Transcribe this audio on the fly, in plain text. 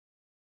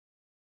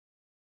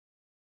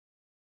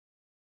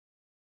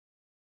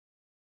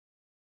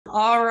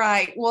All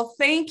right. Well,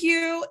 thank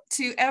you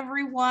to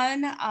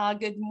everyone.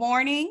 Good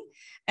morning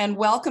and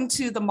welcome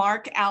to the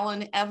Mark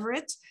Allen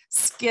Everett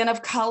Skin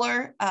of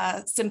Color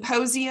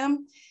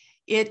Symposium.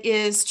 It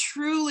is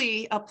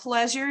truly a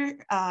pleasure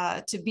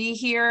to be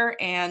here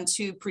and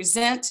to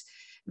present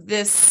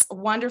this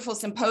wonderful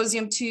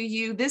symposium to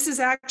you. This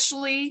is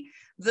actually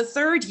the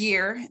third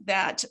year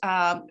that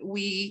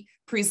we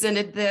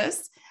presented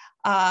this.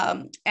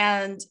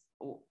 And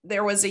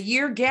there was a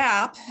year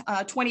gap,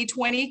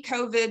 2020,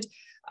 COVID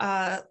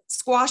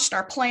squashed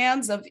our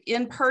plans of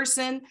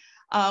in-person.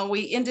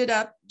 We ended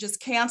up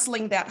just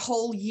canceling that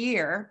whole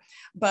year,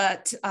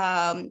 but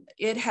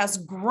it has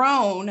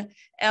grown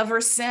ever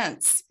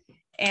since.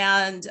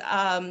 And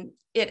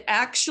it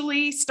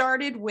actually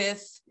started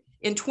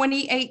in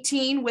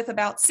 2018 with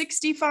about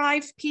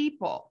 65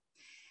 people.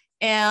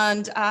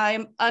 And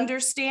I'm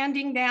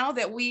understanding now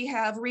that we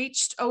have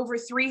reached over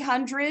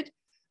 300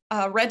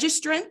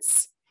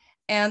 registrants.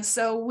 And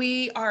so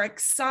we are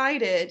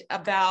excited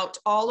about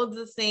all of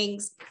the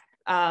things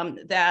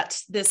that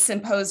this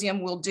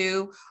symposium will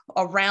do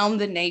around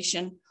the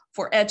nation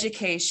for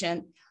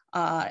education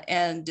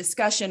and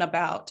discussion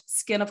about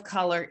skin of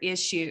color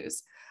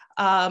issues.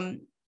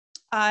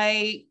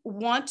 I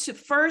want to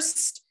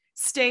first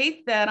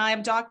state that I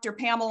am Dr.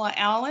 Pamela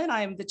Allen.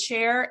 I am the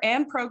chair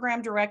and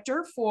program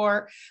director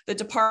for the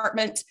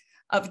Department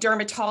of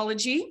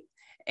Dermatology.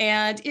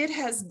 And it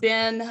has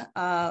been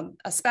a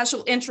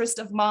special interest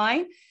of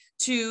mine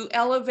to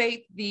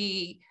elevate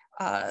the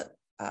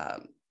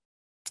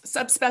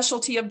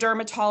subspecialty of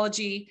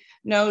dermatology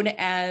known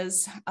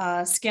as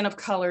skin of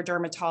color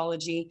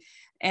dermatology,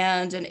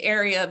 and an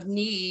area of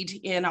need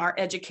in our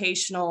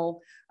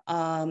educational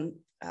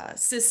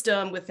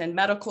system within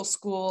medical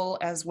school,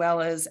 as well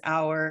as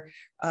our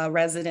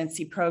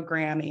residency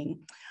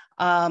programming.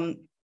 I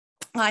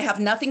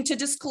have nothing to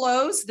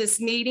disclose. This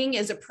meeting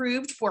is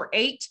approved for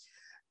 8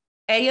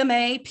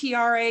 AMA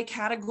PRA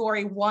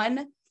Category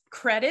 1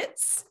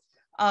 credits,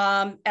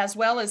 as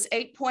well as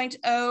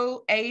 8.0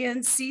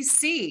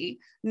 ANCC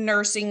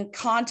nursing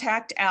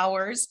contact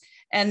hours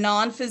and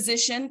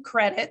non-physician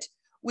credit,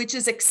 which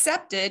is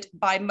accepted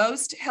by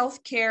most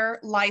healthcare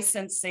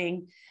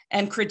licensing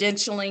and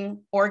credentialing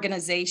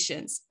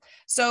organizations.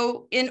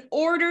 So in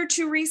order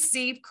to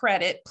receive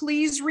credit,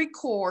 please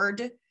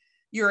record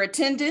your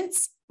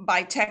attendance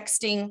by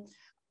texting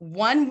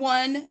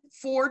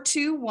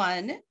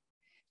 11421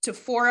 to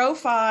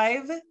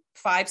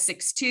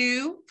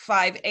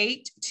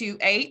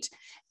 405-562-5828.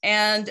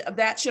 And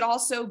that should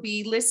also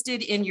be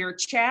listed in your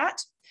chat,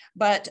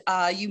 but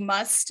you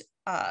must,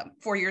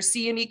 for your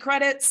CME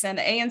credits and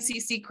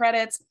ANCC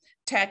credits,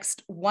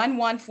 text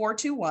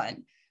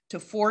 11421 to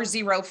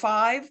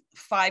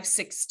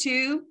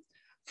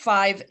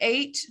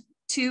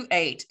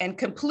 405-562-5828 and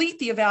complete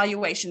the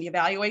evaluation. The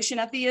evaluation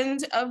at the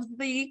end of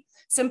the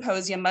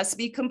symposium must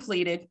be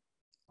completed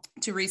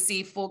to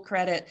receive full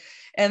credit.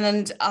 And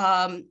then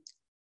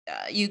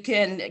you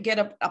can get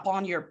up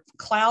on your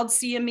cloud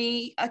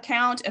CME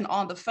account and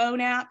on the phone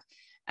app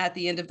at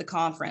the end of the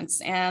conference.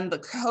 And the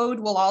code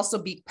will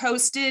also be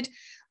posted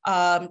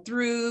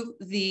through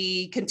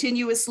the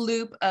continuous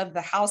loop of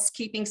the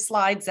housekeeping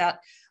slides that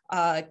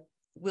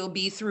will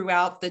be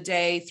throughout the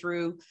day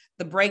through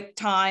the break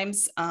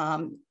times,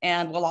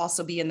 and will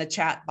also be in the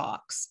chat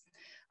box.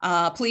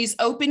 Please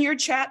open your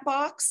chat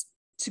box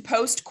to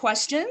post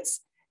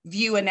questions,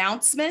 view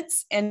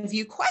announcements, and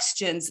view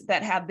questions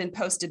that have been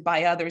posted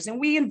by others. And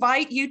we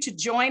invite you to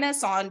join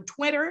us on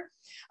Twitter.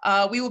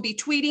 We will be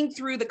tweeting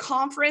through the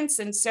conference.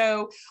 And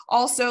so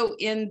also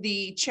in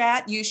the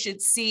chat, you should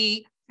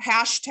see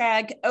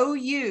hashtag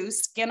OU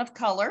skin of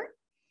color,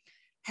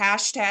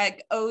 hashtag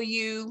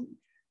OU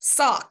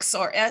SOCS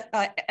or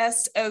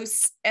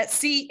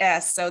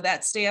SOCS. So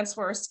that stands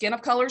for Skin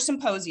of Color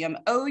Symposium,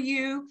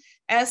 OU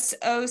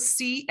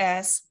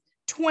SOCS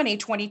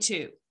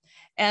 2022.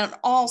 And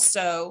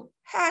also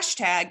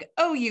hashtag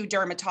OU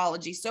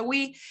Dermatology. So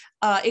we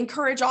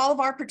encourage all of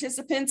our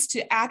participants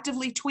to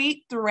actively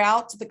tweet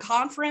throughout the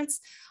conference,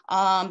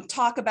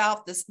 talk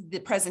about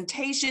the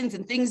presentations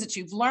and things that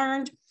you've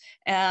learned,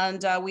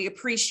 and we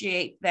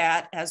appreciate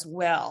that as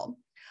well.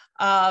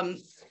 I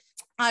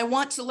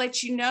want to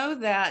let you know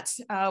that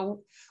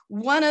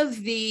one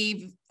of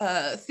the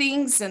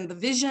things and the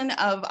vision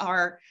of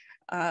our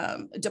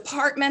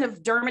Department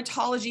of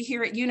Dermatology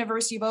here at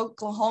University of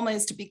Oklahoma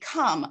is to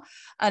become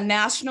a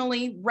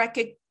nationally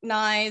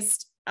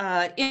recognized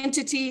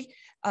entity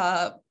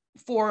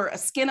for a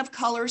Skin of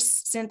Color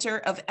Center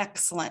of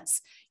Excellence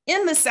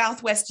in the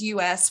Southwest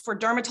US for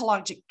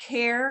dermatologic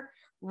care,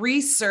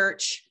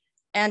 research,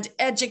 and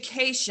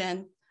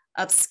education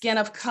of skin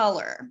of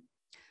color.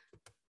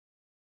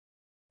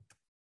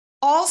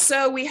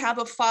 Also, we have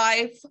a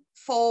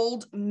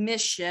 5-fold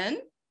mission.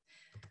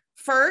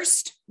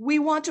 First, we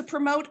want to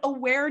promote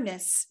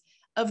awareness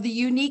of the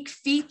unique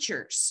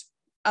features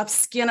of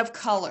skin of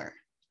color.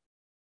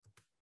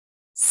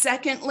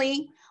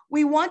 Secondly,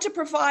 we want to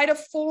provide a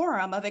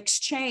forum of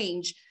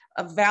exchange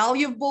of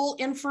valuable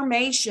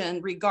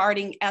information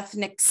regarding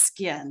ethnic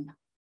skin.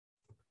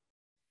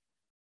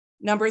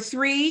 Number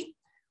 3,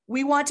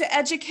 we want to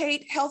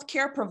educate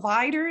healthcare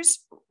providers,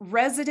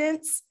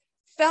 residents,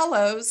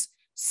 fellows,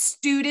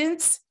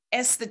 students,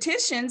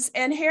 estheticians,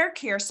 and hair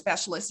care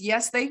specialists.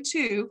 Yes, they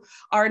too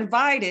are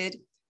invited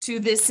to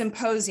this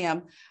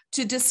symposium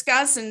to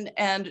discuss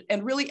and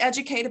really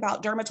educate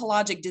about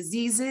dermatologic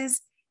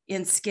diseases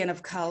in skin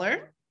of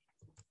color.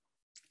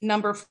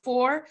 Number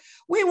 4,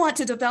 we want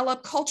to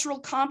develop cultural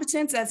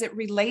competence as it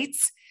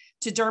relates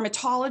to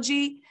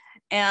dermatology.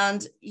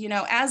 And, you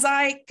know, as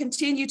I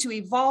continue to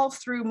evolve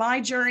through my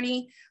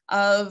journey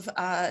of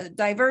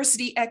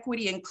diversity,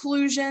 equity,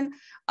 inclusion,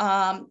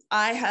 I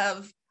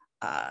have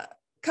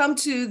come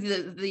to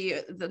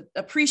the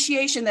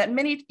appreciation that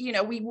many, you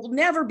know, we will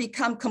never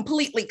become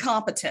completely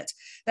competent.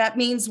 That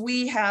means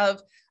we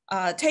have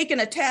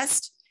taken a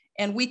test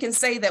and we can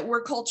say that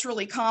we're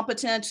culturally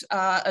competent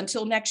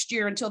until next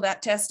year, until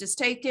that test is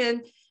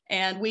taken,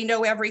 and we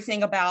know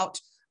everything about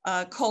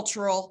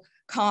cultural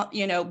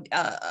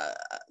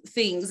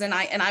things. And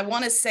I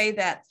want to say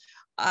that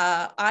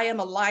I am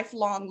a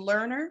lifelong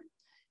learner,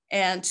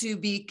 and to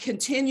be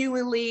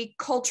continually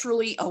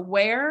culturally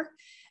aware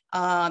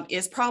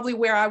is probably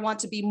where I want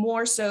to be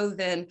more so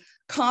than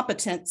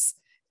competence.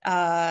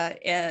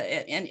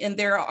 And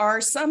there are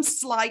some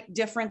slight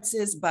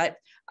differences, but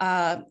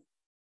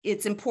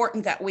it's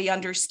important that we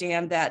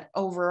understand that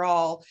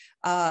overall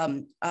a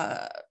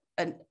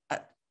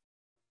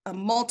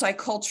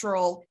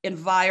multicultural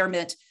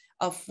environment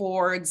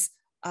affords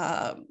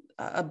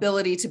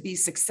ability to be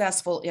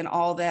successful in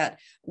all that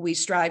we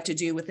strive to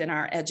do within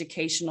our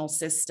educational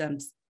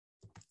systems.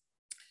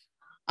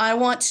 I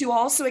want to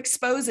also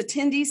expose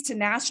attendees to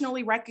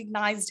nationally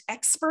recognized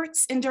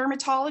experts in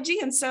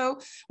dermatology. And so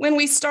when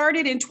we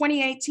started in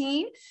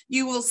 2018,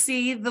 you will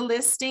see the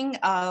listing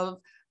of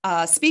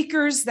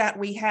speakers that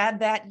we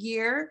had that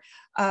year,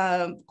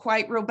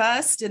 quite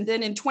robust. And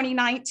then in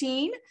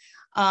 2019,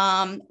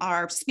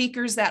 our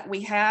speakers that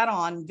we had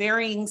on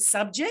varying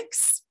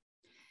subjects.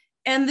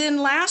 And then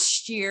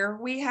last year,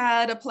 we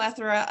had a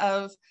plethora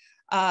of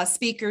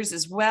speakers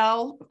as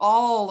well,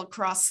 all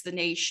across the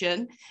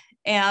nation.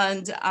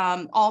 And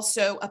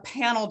also a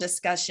panel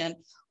discussion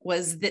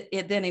was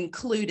then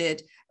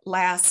included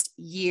last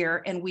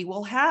year. And we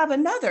will have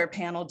another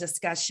panel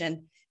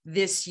discussion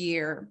this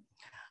year.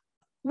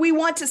 We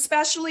want to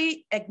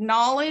especially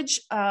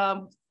acknowledge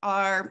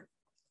our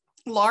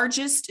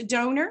largest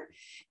donor,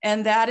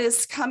 and that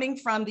is coming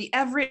from the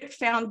Everett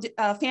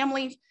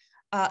Family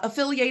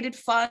Affiliated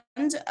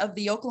Fund of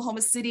the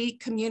Oklahoma City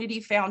Community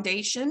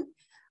Foundation.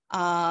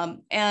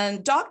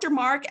 And Dr.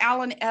 Mark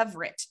Allen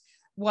Everett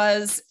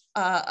was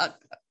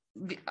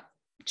the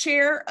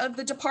chair of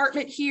the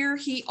department here.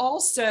 He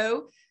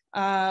also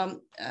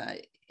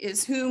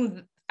is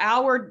whom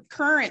our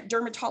current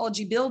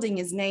dermatology building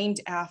is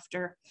named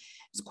after.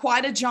 He's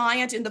quite a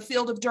giant in the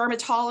field of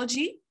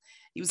dermatology.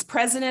 He was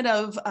president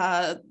of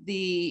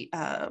the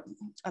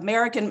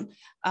American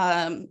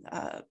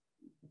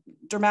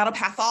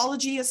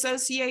Dermatopathology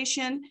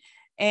Association,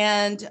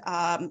 and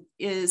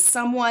is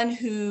someone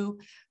who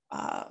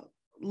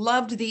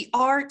loved the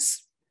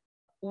arts,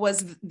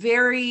 was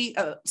very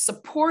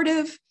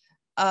supportive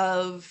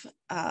of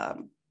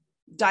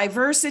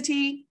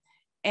diversity,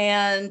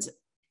 and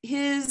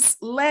his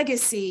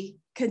legacy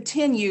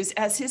continues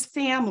as his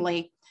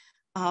family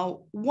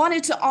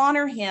wanted to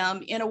honor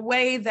him in a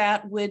way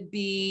that would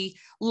be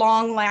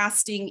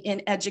long-lasting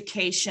in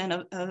education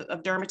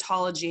of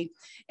dermatology.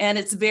 And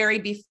it's very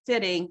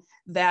befitting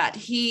that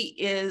he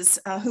is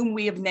whom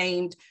we have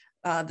named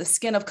the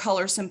Skin of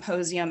Color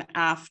Symposium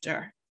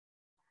after.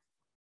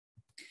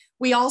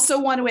 We also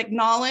want to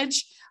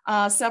acknowledge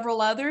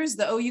several others,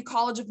 the OU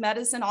College of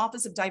Medicine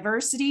Office of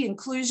Diversity,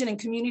 Inclusion, and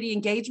Community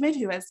Engagement,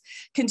 who has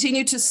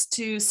continued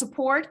to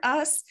support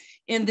us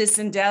in this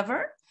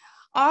endeavor.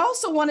 I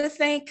also want to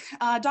thank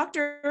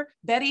Dr.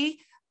 Betty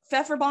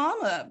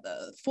Pfefferbaum,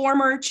 the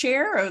former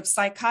chair of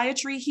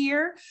psychiatry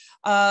here,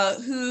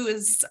 who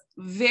is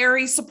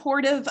very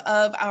supportive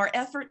of our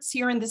efforts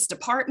here in this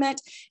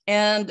department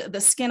and the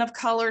Skin of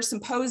Color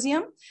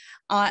Symposium,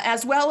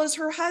 as well as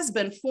her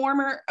husband,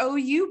 former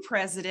OU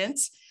president,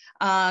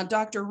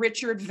 Dr.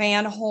 Richard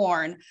Van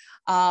Horn.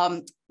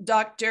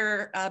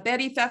 Dr.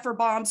 Betty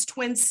Pfefferbaum's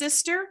twin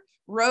sister,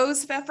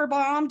 Rose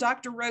Pfefferbaum.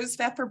 Dr. Rose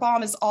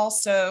Pfefferbaum is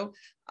also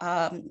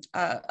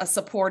a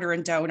supporter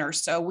and donor.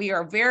 So we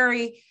are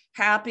very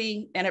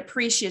happy and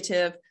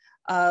appreciative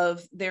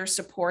of their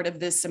support of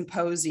this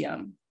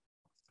symposium.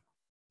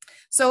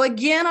 So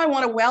again, I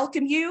want to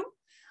welcome you.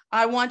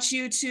 I want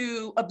you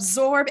to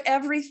absorb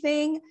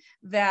everything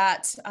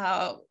that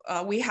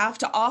we have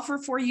to offer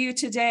for you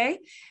today.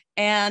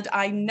 And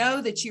I know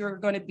that you're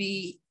going to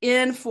be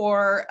in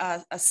for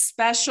a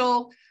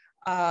special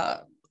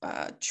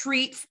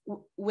treat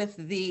with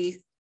the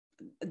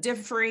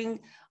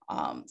differing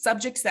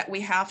subjects that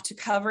we have to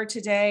cover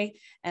today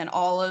and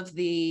all of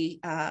the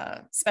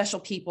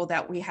special people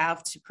that we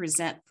have to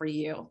present for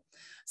you.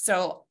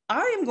 So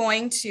I am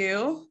going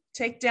to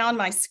take down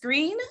my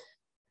screen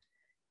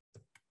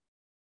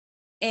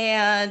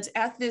And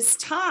at this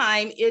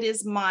time, it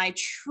is my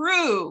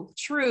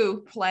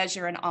true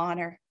pleasure and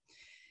honor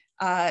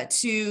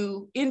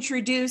to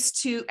introduce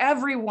to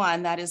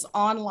everyone that is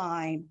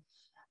online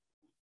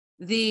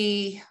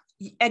the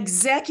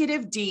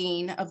Executive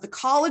Dean of the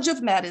College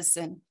of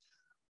Medicine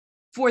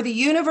for the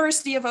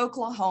University of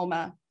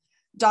Oklahoma,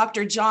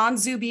 Dr. John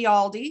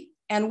Zubialdi.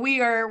 And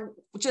we are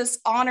just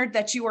honored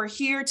that you are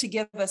here to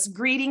give us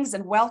greetings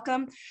and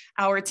welcome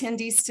our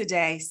attendees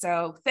today.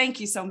 So thank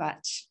you so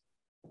much.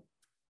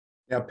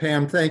 Yeah,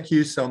 Pam, thank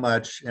you so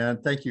much.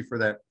 And thank you for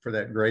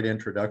that great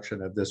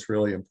introduction of this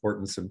really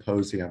important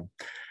symposium.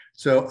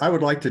 So I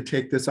would like to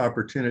take this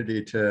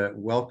opportunity to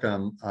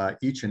welcome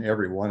each and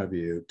every one of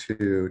you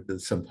to the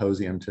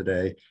symposium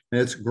today.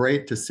 And it's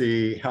great to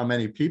see how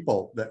many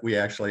people that we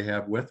actually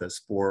have with us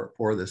for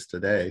this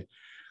today.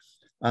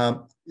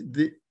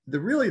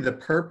 Really the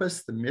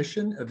purpose, the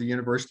mission of the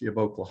University of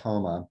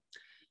Oklahoma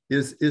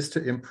is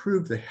to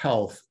improve the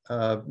health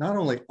of not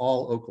only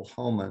all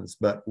Oklahomans,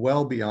 but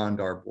well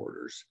beyond our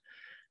borders.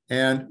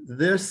 And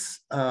this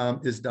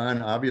is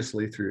done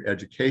obviously through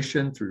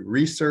education, through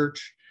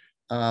research,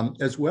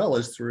 as well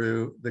as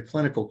through the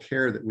clinical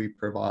care that we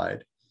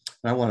provide.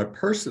 And I want to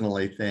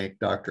personally thank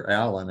Dr.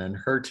 Allen and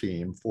her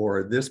team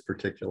for this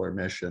particular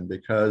mission,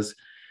 because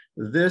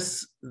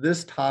this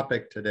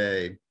topic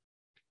today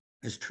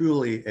is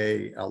truly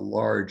a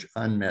large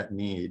unmet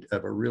need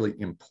of a really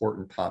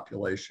important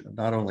population of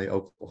not only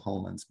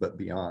Oklahomans, but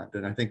beyond.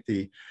 And I think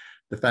the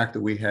fact that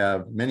we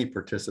have many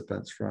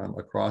participants from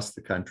across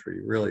the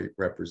country really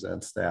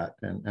represents that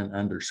and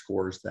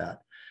underscores that.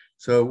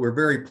 So we're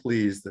very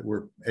pleased that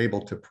we're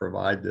able to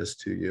provide this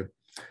to you.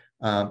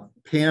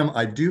 Pam,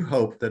 I do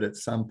hope that at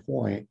some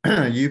point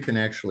you can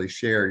actually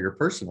share your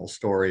personal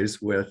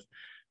stories with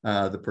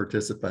the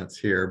participants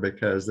here,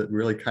 because it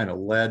really kind of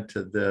led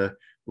to the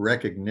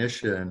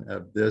recognition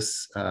of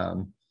this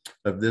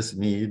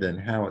need and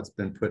how it's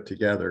been put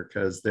together,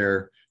 because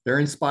they're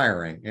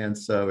inspiring. And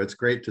so it's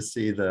great to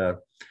see the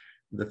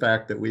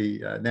fact that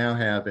we now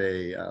have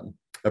a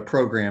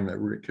program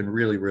that can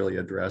really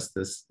address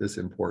this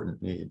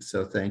important need.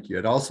 So thank you.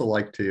 I'd also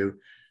like to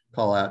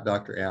call out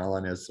Dr.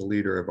 Allen as the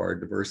leader of our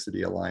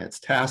Diversity Alliance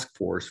Task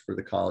Force for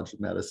the College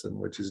of Medicine,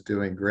 which is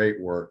doing great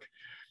work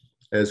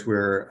as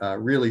we're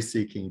really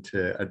seeking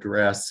to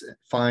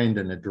find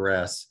and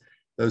address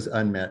those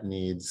unmet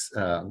needs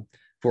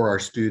for our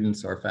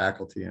students, our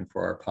faculty, and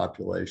for our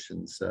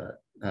populations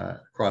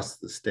across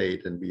the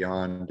state and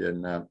beyond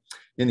in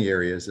the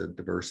areas of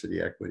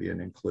diversity, equity, and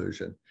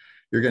inclusion.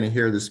 You're going to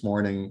hear this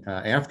morning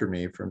after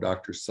me from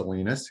Dr.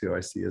 Salinas, who I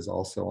see is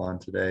also on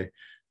today,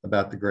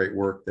 about the great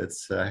work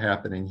that's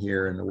happening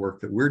here and the work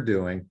that we're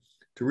doing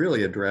to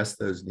really address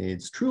those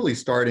needs, truly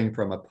starting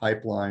from a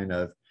pipeline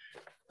of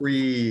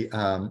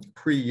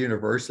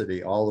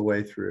pre-university all the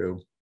way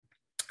through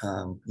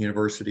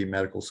university,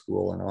 medical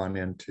school, and on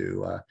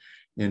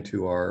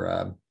into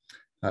our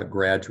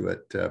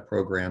graduate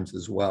programs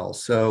as well.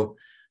 So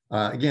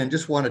again,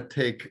 just want to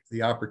take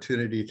the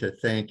opportunity to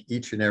thank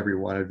each and every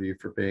one of you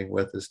for being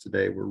with us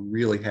today. We're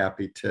really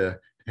happy to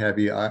have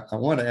you. I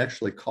want to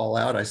actually call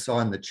out, I saw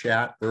in the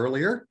chat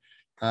earlier,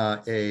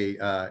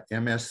 a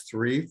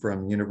MS3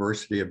 from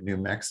University of New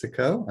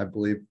Mexico. I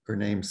believe her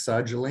name's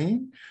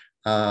Sajaline.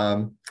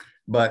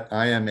 But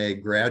I am a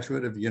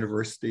graduate of the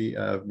University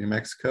of New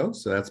Mexico,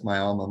 so that's my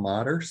alma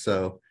mater.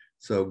 So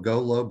go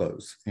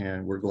Lobos,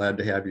 and we're glad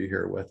to have you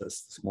here with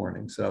us this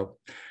morning. So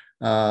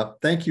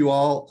thank you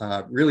all.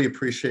 Really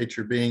appreciate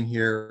your being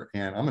here,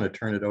 and I'm going to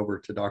turn it over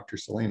to Dr.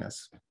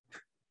 Salinas.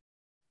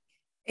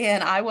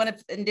 And I want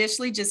to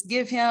initially just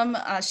give him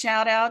a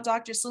shout out.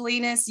 Dr.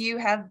 Salinas, you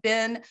have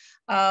been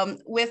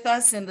with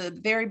us in the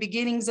very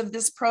beginnings of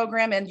this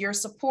program, and your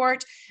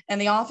support and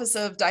the Office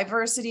of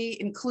Diversity,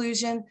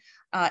 Inclusion,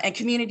 and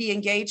Community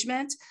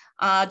Engagement.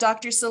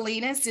 Dr.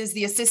 Salinas is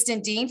the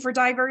Assistant Dean for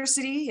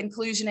Diversity,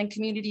 Inclusion, and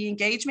Community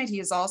Engagement. He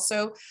is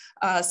also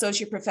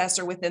Associate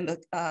Professor within the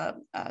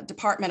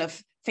Department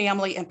of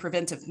Family and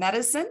Preventive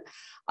Medicine,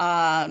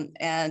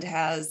 and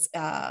has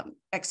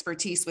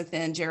expertise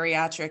within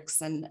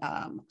geriatrics and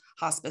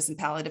hospice and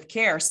palliative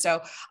care.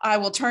 So I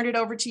will turn it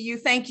over to you.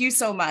 Thank you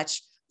so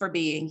much for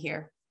being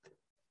here.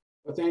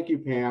 Well, thank you,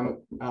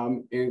 Pam.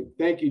 And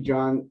thank you,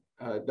 John,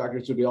 Dr.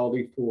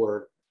 Zubialdi,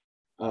 for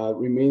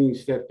remaining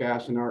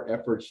steadfast in our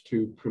efforts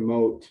to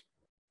promote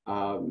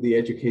the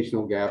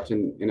educational gaps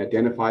and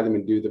identify them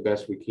and do the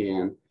best we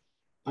can.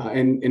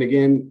 And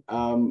again,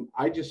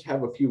 I just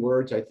have a few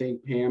words. I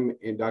think Pam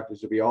and Dr.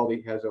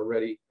 Zubialdi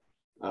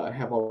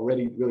have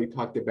already really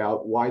talked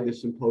about why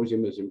this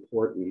symposium is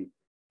important.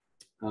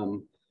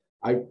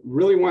 I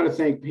really want to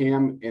thank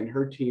Pam and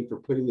her team for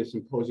putting this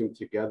symposium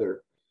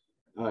together.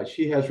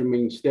 She has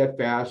remained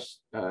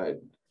steadfast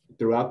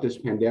throughout this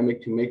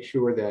pandemic to make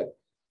sure that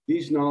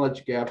these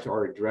knowledge gaps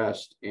are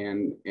addressed,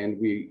 and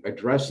we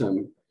address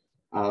them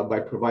by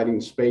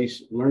providing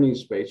space, learning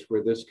space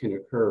where this can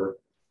occur.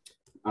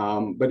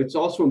 But it's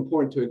also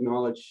important to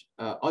acknowledge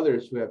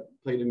others who have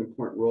played an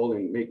important role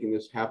in making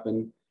this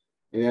happen,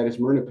 and that is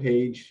Myrna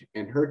Page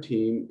and her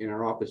team in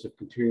our Office of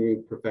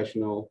Continuing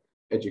Professional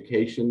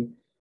education.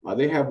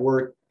 They have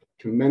worked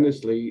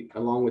tremendously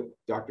along with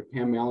Dr.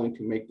 Pam Allen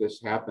to make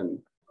this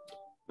happen.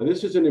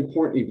 This is an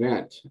important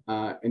event,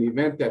 an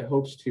event that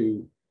hopes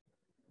to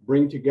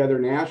bring together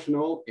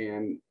national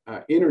and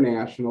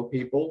international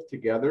people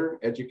together,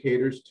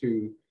 educators,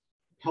 to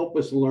help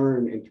us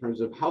learn in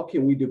terms of how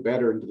can we do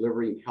better in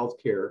delivering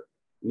healthcare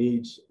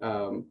needs,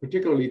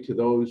 particularly to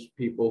those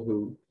people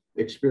who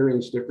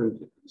experience different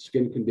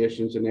skin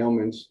conditions and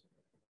ailments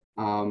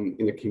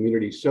in the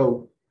community.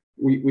 So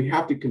we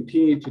have to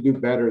continue to do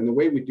better. And the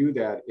way we do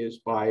that is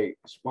by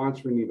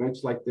sponsoring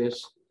events like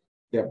this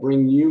that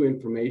bring new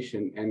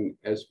information. And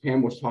as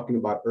Pam was talking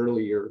about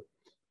earlier,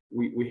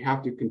 we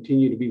have to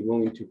continue to be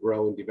willing to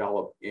grow and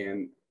develop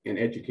and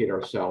educate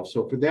ourselves.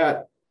 So for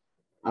that,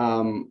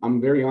 I'm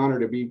very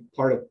honored to be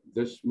part of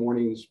this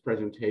morning's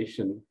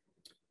presentation.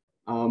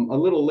 A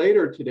little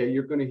later today,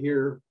 you're going to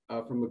hear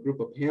from a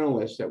group of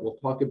panelists that will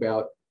talk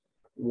about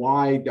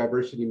why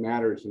diversity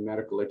matters in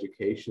medical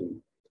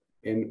education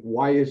and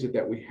why is it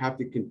that we have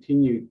to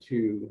continue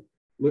to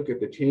look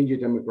at the changing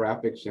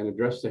demographics and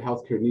address the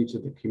healthcare needs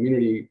of the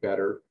community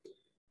better.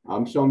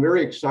 So I'm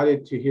very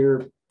excited to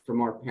hear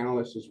from our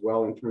panelists as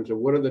well in terms of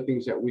what are the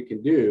things that we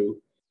can do,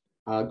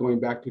 going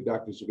back to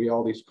Dr.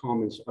 Zubialdi's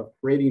comments of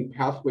creating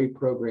pathway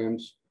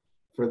programs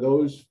for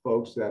those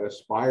folks that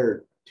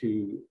aspire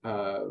to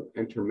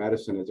enter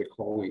medicine as a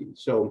calling.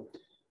 So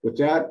with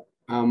that,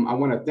 I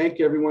want to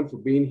thank everyone for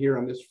being here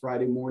on this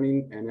Friday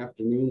morning and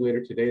afternoon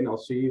later today, and I'll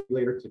see you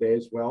later today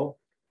as well,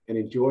 and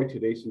enjoy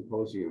today's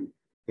symposium.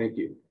 Thank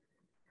you.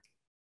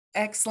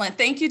 Excellent.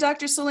 Thank you,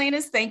 Dr.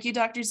 Salinas. Thank you,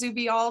 Dr.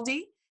 Zubialdi.